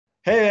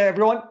Hey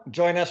everyone,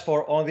 join us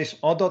for on this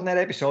on.net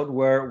episode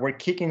where we're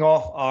kicking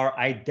off our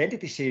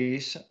identity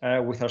series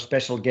with our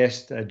special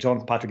guest,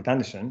 John Patrick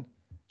Dandison.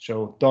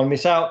 So don't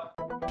miss out.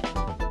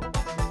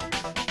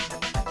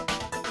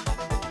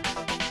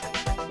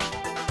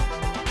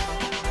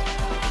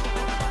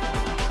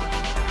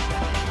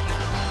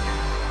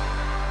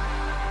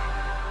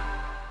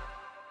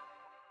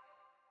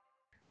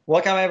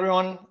 Welcome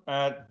everyone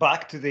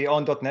back to the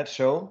on.net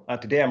show.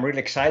 Today I'm really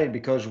excited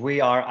because we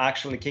are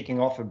actually kicking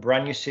off a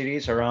brand new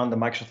series around the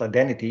Microsoft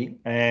identity.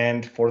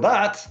 And for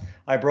that,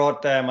 I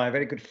brought my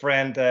very good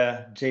friend,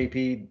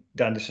 JP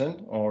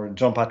Dandison, or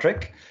John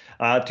Patrick,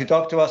 to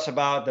talk to us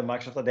about the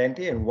Microsoft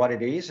identity and what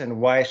it is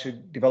and why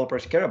should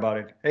developers care about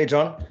it. Hey,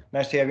 John,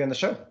 nice to have you on the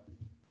show.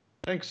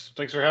 Thanks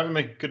for having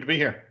me. Good to be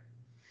here.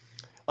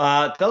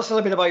 Tell us a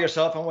little bit about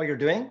yourself and what you're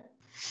doing.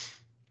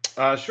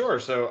 Sure.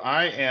 So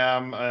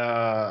I'm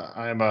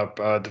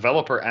a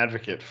developer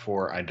advocate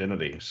for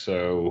identity.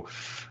 So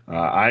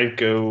I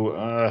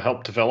go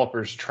help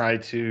developers try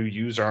to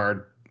use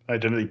our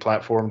identity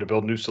platform to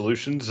build new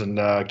solutions and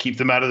keep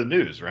them out of the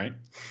news, right?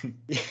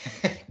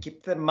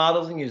 Keep them out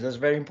of the news. That's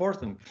very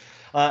important.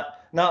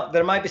 Now,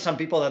 there might be some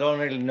people that don't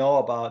really know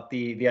about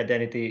the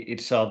identity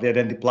itself, the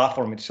identity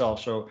platform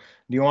itself. So,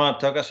 do you want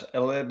to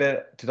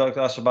talk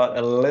to us about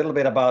a little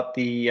bit about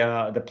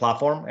the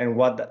platform and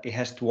what it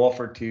has to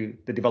offer to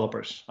the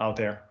developers out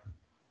there?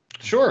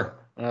 Sure.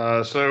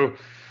 So,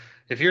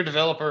 if you're a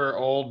developer,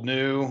 old,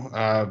 new,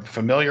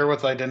 familiar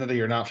with identity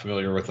or not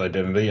familiar with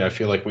identity, I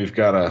feel like we've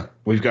got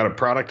a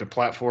product, a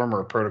platform,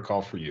 or a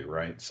protocol for you,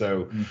 right?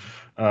 So,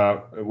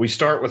 we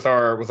start with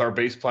our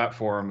base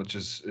platform, which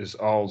is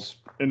all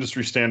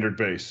industry standard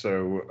based.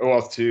 So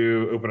OAuth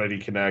 2,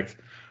 OpenID Connect,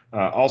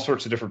 all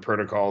sorts of different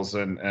protocols,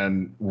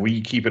 and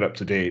we keep it up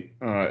to date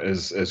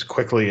as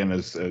quickly and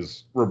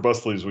as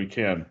robustly as we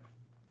can.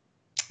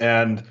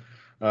 And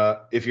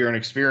if you're an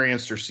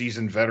experienced or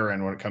seasoned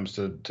veteran when it comes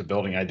to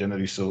building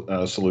identity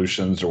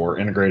solutions or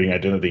integrating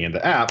identity into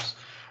apps,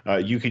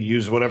 you can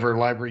use whatever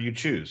library you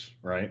choose,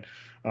 right?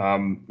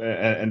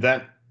 And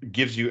that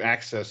gives you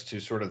access to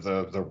sort of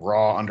the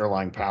raw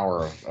underlying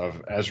power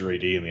of Azure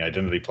AD and the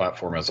identity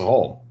platform as a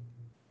whole.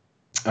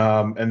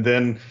 And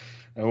then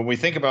when we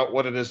think about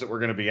what it is that we're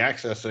going to be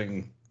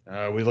accessing,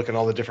 we look at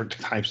all the different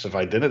types of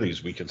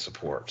identities we can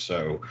support.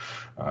 So,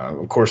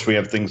 of course, we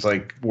have things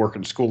like work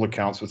and school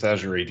accounts with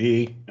Azure AD,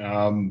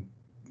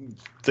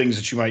 things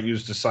that you might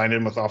use to sign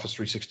in with Office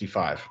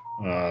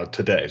 365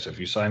 today. So if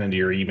you sign into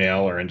your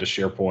email or into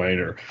SharePoint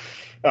or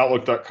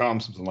Outlook.com,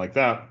 something like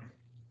that,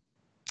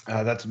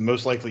 that's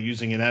most likely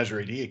using an Azure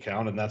AD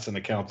account, and that's an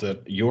account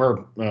that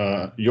your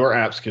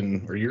apps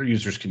can, or your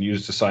users can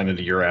use to sign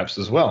into your apps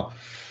as well.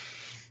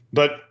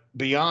 But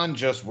beyond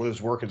just those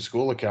work and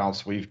school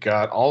accounts, we've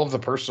got all of the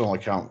personal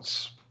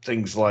accounts,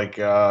 things like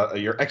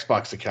your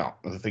Xbox account,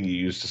 the thing you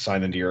use to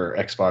sign into your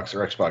Xbox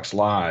or Xbox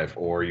Live,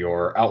 or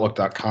your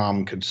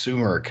Outlook.com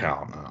consumer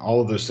account, all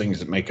of those things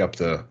that make up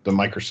the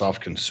Microsoft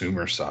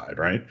consumer side,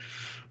 right?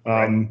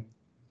 Right.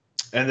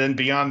 And then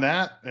beyond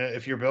that,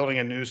 if you're building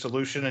a new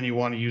solution and you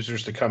want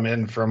users to come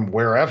in from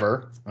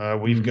wherever,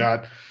 we've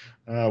got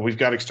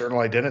external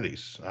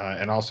identities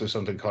and also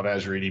something called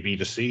Azure AD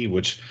B2C,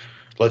 which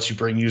lets you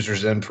bring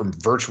users in from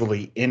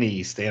virtually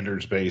any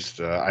standards-based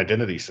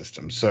identity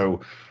system.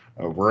 So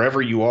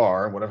wherever you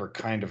are, whatever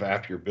kind of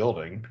app you're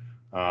building,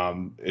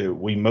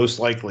 we most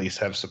likely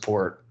have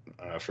support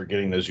for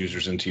getting those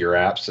users into your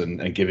apps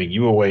and giving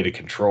you a way to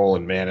control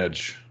and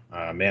manage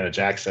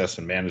access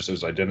and manage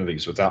those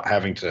identities without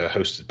having to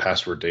host a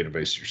password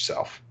database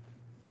yourself.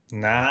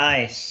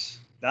 Nice.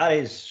 That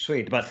is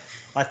sweet. But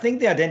I think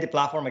the identity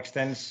platform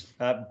extends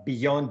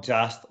beyond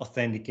just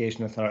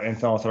authentication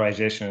and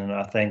authorization. And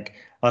I think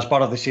as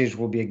part of the series,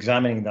 we'll be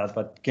examining that.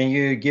 But can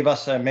you give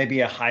us maybe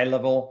a high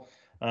level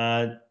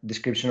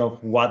description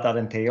of what that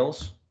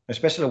entails,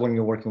 especially when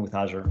you're working with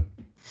Azure?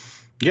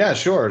 Yeah,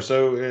 sure.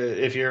 So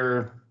if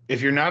you're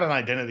not an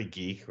identity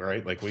geek,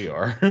 right, like we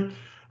are,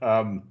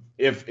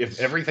 if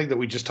everything that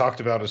we just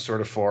talked about is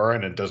sort of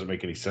foreign and doesn't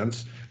make any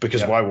sense,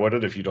 because why would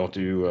it if you don't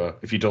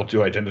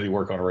do identity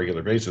work on a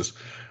regular basis?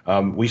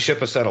 We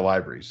ship a set of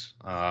libraries,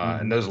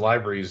 and those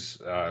libraries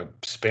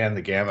span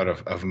the gamut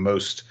of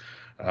most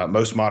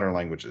modern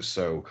languages.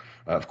 So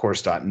of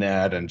course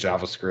 .NET and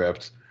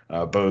JavaScript,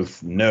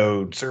 both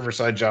Node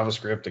server-side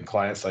JavaScript and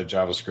client-side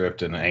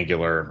JavaScript and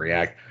Angular and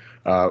React.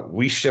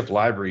 We ship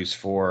libraries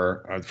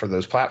for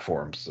those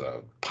platforms,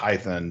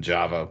 Python,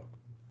 Java.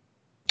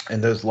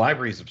 And those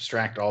libraries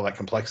abstract all that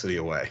complexity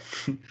away.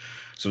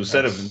 So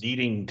instead of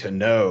needing to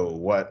know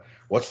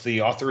what's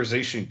the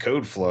authorization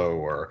code flow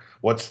or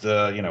what does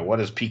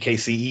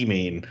PKCE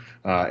mean,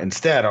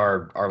 instead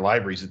our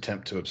libraries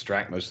attempt to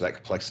abstract most of that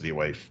complexity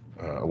away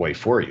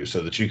for you,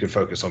 so that you can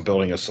focus on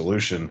building a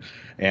solution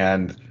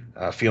and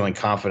feeling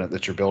confident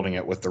that you're building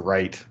it with the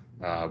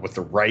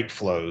right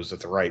flows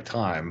at the right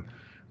time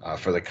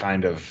for the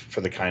kind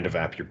of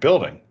app you're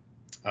building.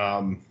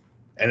 And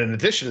in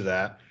addition to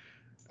that,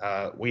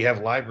 we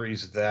have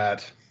libraries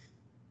that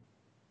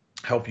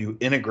help you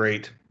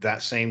integrate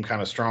that same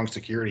kind of strong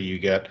security you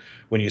get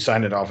when you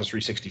sign into Office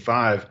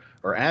 365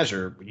 or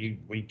Azure.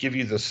 We give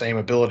you the same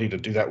ability to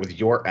do that with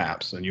your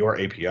apps and your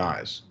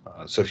APIs.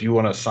 So if you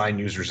want to sign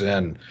users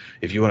in,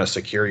 if you want to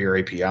secure your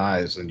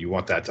APIs and you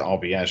want that to all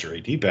be Azure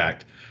AD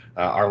backed,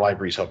 our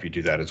libraries help you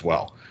do that as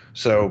well.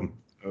 So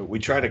we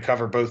try to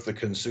cover both the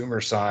consumer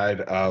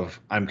side of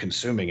I'm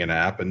consuming an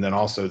app, and then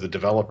also the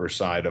developer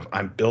side of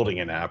I'm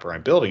building an app or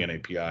I'm building an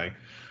API,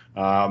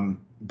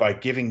 by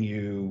giving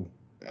you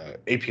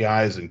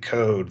APIs and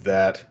code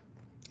that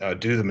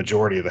do the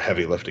majority of the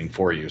heavy lifting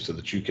for you, so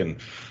that you can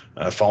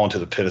fall into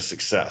the pit of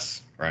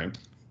success, right?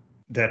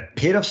 The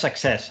pit of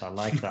success. I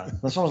like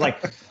that. That sounds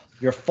like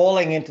you're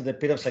falling into the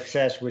pit of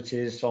success, which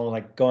is sort of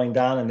like going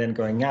down and then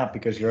going up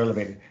because you're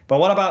elevated. But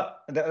what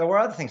about, there were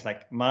other things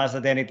like mass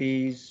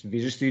identities,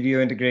 Visual Studio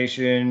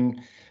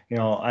integration,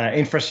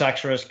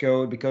 infrastructure as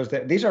code, because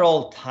these are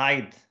all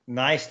tied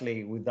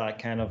nicely with that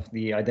kind of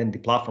the identity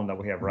platform that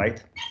we have,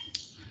 right?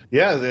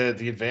 Yeah,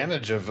 the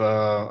advantage of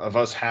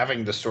us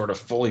having this sort of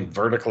fully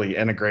vertically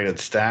integrated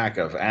stack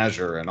of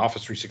Azure and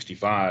Office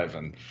 365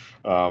 and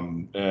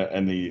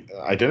the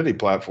identity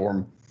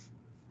platform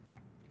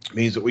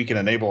means that we can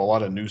enable a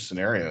lot of new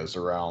scenarios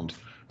around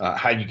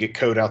how you get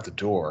code out the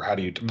door, how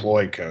do you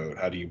deploy code,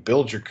 how do you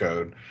build your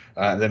code,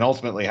 and then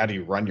ultimately how do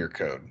you run your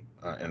code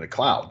in the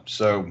cloud.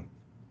 So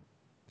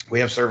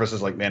we have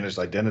services like managed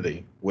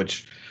identity,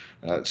 which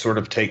sort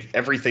of take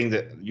everything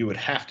that you would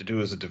have to do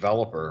as a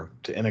developer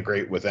to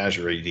integrate with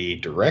Azure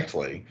AD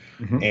directly,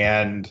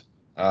 and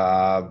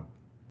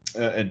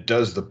it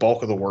does the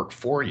bulk of the work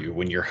for you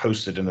when you're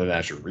hosted in an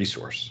Azure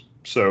resource.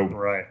 So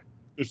right.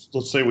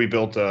 Let's say we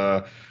built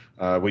a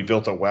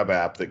web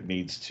app that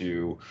needs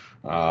to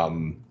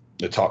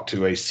talk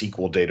to a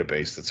SQL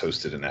database that's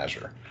hosted in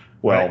Azure.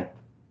 Well,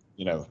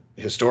 right.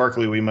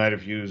 Historically we might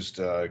have used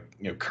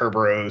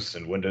Kerberos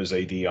and Windows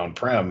AD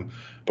on-prem,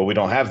 but we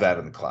don't have that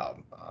in the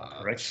cloud.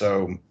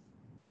 So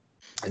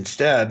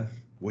instead,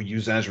 we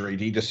use Azure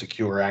AD to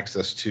secure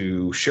access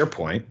to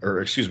SharePoint,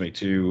 or excuse me,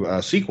 to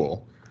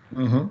SQL.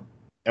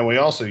 And we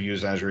also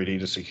use Azure AD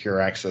to secure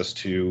access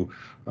to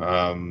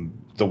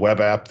the web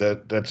app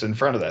that's in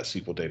front of that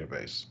SQL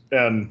database.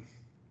 And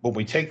when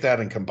we take that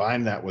and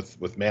combine that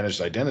with managed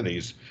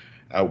identities,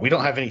 we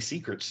don't have any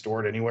secrets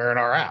stored anywhere in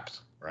our apps,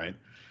 right?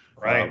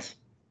 Right.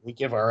 We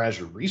give our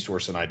Azure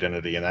resource an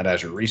identity, and that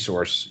Azure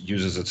resource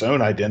uses its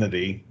own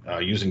identity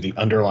using the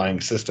underlying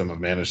system of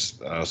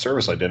managed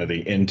service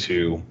identity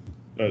to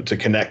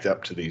connect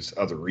up to these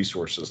other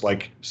resources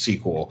like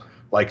SQL,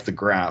 like the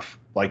graph,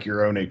 like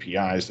your own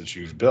APIs that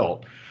you've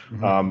built,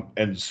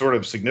 and sort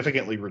of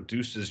significantly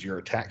reduces your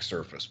attack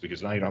surface,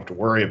 because now you don't have to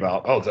worry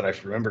about, oh, did I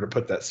remember to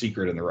put that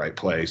secret in the right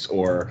place,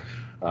 or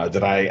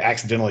did I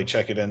accidentally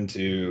check it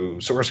into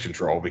source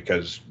control,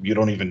 because you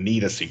don't even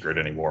need a secret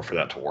anymore for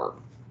that to work.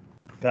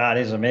 That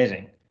is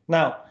amazing.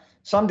 Now,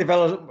 some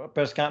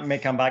developers may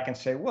come back and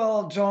say,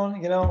 well,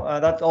 John,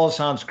 that all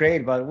sounds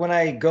great, but when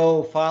I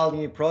go file a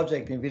new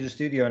project in Visual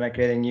Studio and I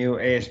create a new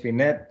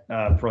ASP.NET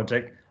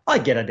project, I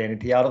get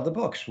identity out of the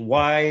box.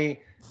 Why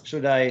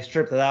should I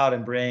strip that out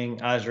and bring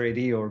Azure AD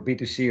or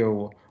B2C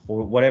or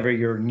whatever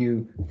your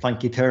new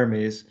funky term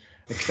is,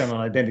 external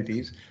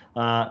identities?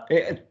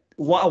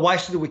 Why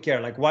should we care?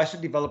 Like, why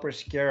should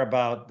developers care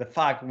about the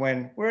fact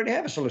when we already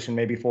have a solution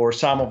maybe for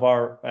some of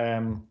our,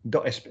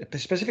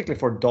 specifically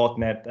for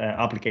 .NET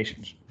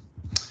applications?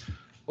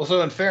 Well,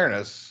 so in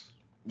fairness,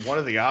 one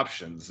of the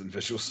options in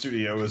Visual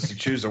Studio is to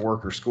choose a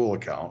work or school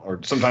account,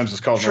 or sometimes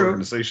it's called an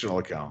organizational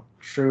account.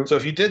 True. So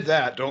if you did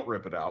that, don't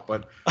rip it out.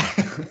 But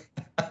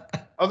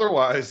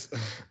otherwise,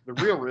 the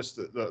real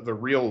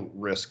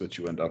risk that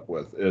you end up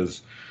with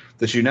is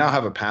that you now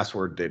have a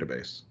password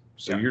database.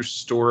 So you're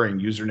storing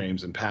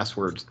usernames and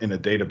passwords in a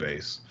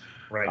database,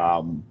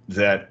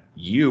 that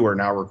you are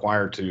now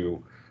required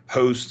to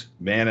host,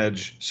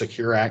 manage,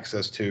 secure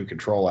access to,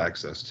 control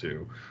access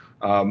to.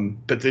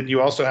 But then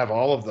you also have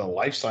all of the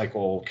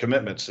lifecycle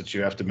commitments that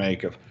you have to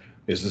make of,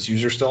 is this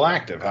user still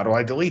active? How do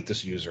I delete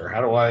this user?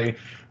 How do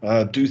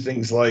I do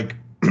things like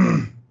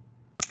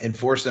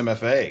enforce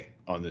MFA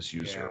on this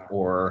user,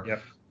 or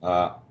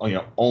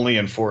only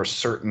enforce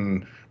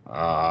certain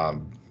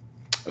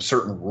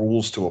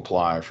rules to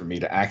apply for me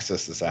to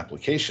access this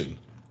application?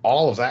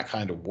 All of that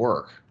kind of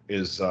work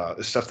is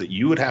stuff that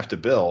you would have to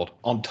build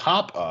on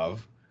top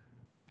of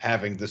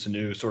having this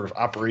new sort of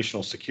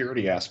operational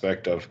security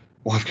aspect of,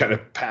 well, I've got a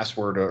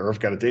password, or I've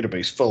got a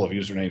database full of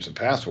usernames and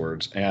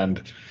passwords,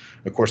 and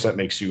of course that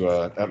makes you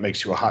a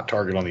hot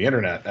target on the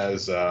internet,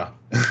 as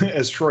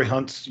as Troy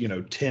Hunt's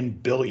 10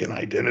 billion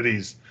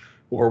identities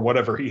or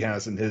whatever he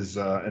has in his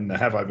in the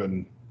have I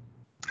been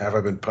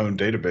pwned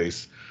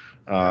database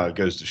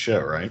goes to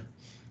show, right?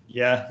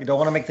 Yeah, you don't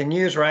want to make the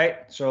news, right?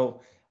 So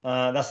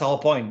that's the whole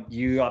point.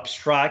 You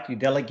abstract, you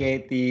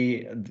delegate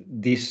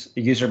this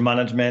user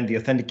management, the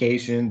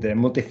authentication, the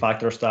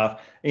multi-factor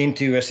stuff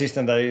into a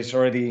system that is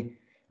already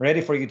ready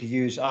for you to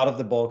use out of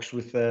the box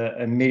with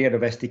a myriad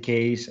of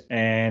SDKs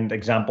and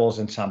examples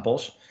and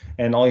samples.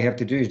 And all you have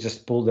to do is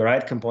just pull the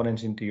right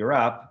components into your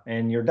app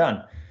and you're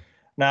done.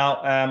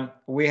 Now,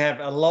 we have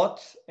a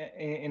lot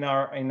in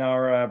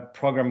our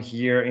program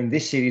here in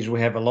this series. We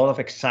have a lot of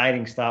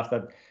exciting stuff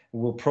that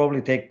will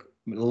probably take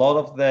a lot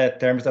of the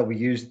terms that we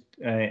used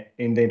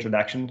in the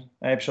introduction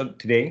episode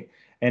today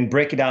and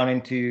break it down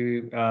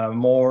into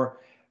more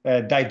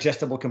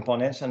digestible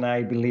components. And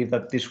I believe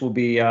that this will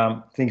be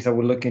things that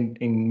we'll look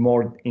in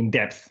more in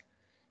depth.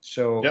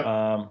 So Yep.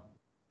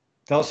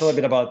 tell us a little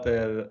bit about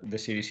the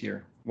series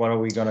here. What are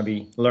we going to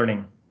be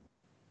learning?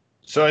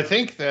 So I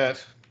think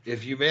that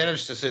if you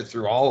manage to sit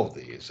through all of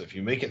these, if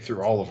you make it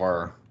through all of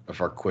our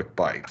quick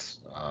bites,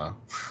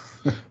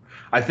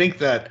 I think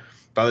that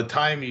by the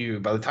time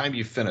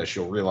you finish,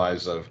 you'll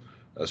realize of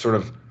sort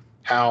of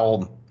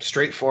how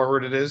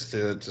straightforward it is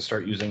to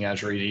start using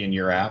Azure AD in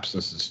your apps.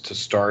 This is to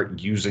start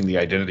using the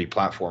identity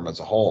platform as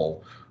a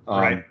whole.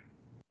 Right.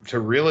 To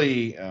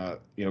really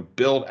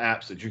build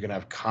apps that you can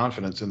have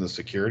confidence in the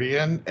security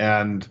in,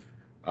 and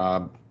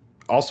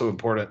also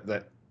important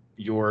that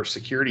your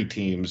security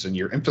teams and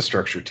your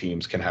infrastructure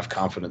teams can have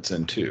confidence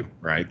in too,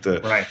 right? The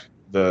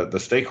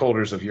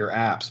stakeholders of your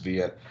apps, be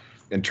it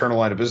internal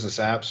line of business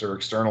apps or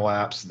external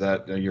apps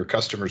that your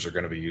customers are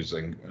going to be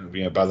using.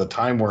 By the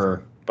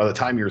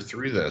time you're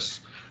through this,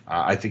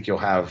 I think you'll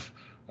have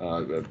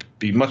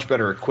be much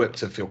better equipped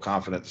to feel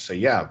confident to say,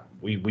 yeah,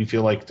 we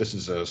feel like this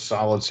is a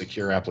solid,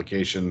 secure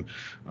application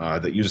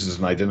that uses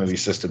an identity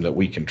system that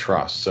we can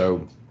trust.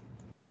 So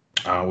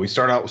we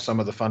start out with some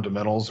of the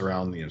fundamentals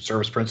around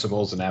service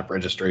principles and app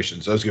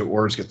registrations. Those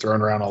words get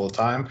thrown around all the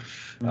time,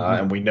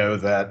 and we know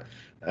that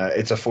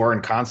it's a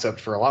foreign concept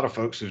for a lot of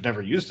folks who've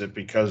never used it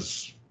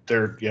because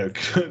they're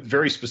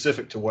very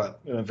specific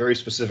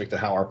to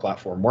how our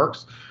platform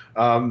works.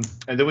 And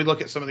then we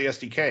look at some of the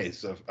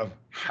SDKs of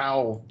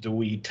how do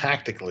we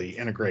tactically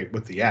integrate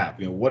with the app.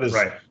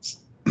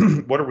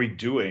 What are we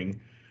doing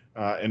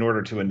in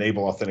order to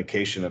enable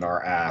authentication in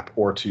our app,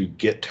 or to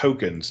get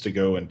tokens to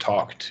go and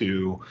talk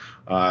to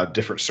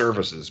different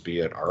services, be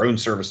it our own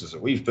services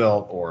that we've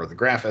built, or the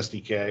Graph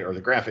SDK, or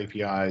the Graph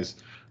APIs,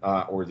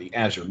 or the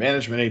Azure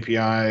Management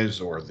APIs,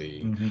 or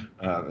the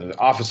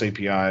Office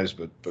APIs,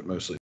 but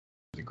mostly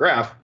the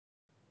Graph.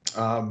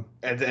 And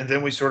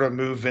then we sort of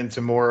move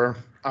into more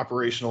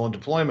operational and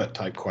deployment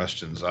type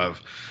questions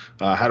of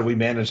how do we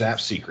manage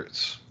app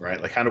secrets,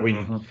 right? Like how do we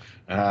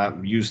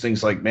use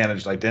things like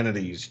managed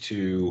identities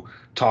to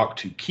talk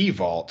to Key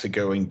Vault to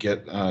go and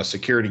get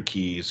security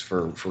keys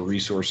for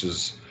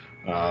resources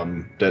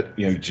that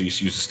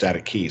just use a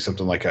static key,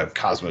 something like a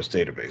Cosmos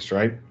database,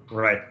 right?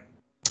 Right.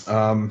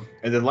 And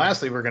then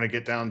lastly, we're going to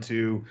get down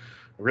to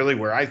really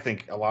where I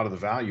think a lot of the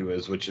value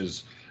is, which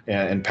is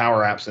in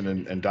Power Apps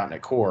and in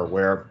 .NET Core,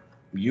 where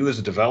you as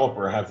a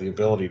developer have the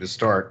ability to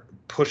start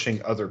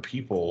pushing other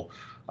people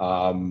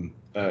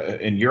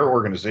in your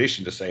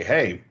organization to say,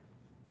 hey,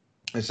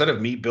 instead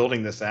of me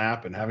building this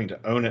app and having to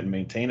own it and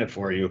maintain it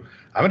for you,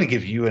 I'm going to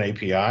give you an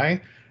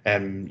API,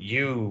 and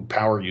you,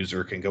 power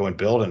user, can go and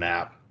build an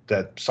app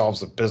that solves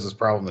the business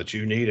problem that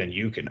you need, and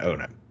you can own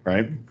it,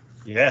 right?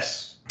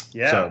 Yes.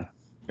 Yeah. So,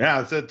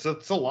 yeah,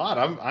 it's a lot.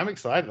 I'm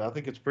excited. I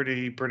think it's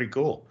pretty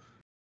cool.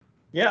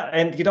 Yeah,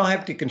 and you don't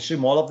have to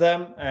consume all of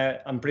them.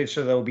 I'm pretty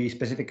sure there will be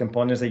specific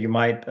components that you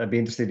might be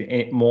interested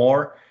in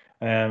more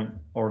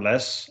or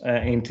less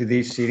into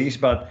this series,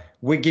 but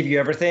we give you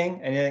everything,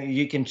 and then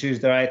you can choose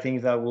the right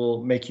things that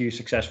will make you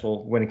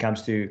successful when it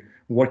comes to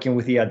working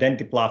with the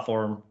identity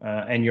platform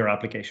and your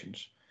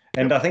applications.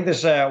 And I think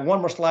there's one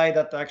more slide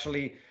that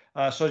actually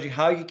shows you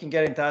how you can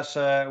get in touch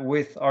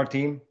with our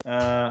team.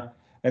 And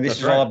this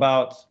is all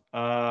about,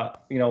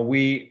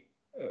 we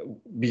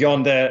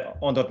beyond the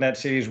on.NET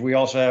series, we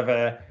also have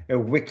a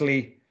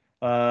weekly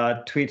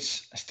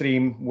Twitch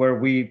stream where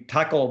we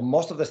tackle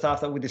most of the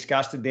stuff that we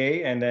discussed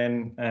today and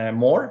then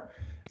more.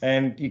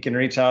 And you can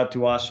reach out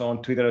to us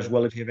on Twitter as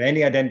well if you have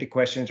any identity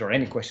questions or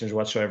any questions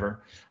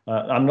whatsoever.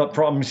 I'm not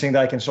promising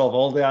that I can solve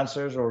all the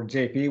answers, or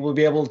JP will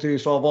be able to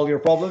solve all your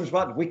problems,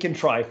 but we can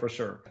try for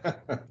sure.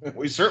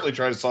 We certainly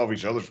try to solve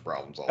each other's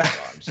problems all the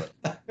time. So.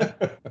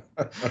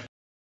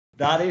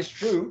 That is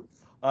true.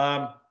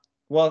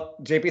 Well,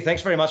 JP,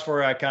 thanks very much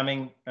for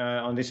coming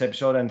on this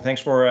episode, and thanks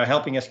for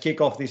helping us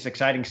kick off this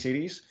exciting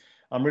series.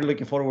 I'm really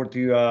looking forward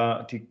to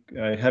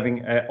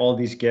having all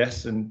these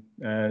guests and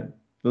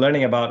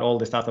learning about all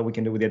the stuff that we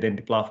can do with the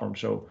identity platform.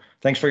 So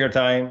thanks for your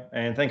time,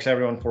 and thanks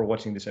everyone for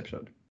watching this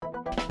episode.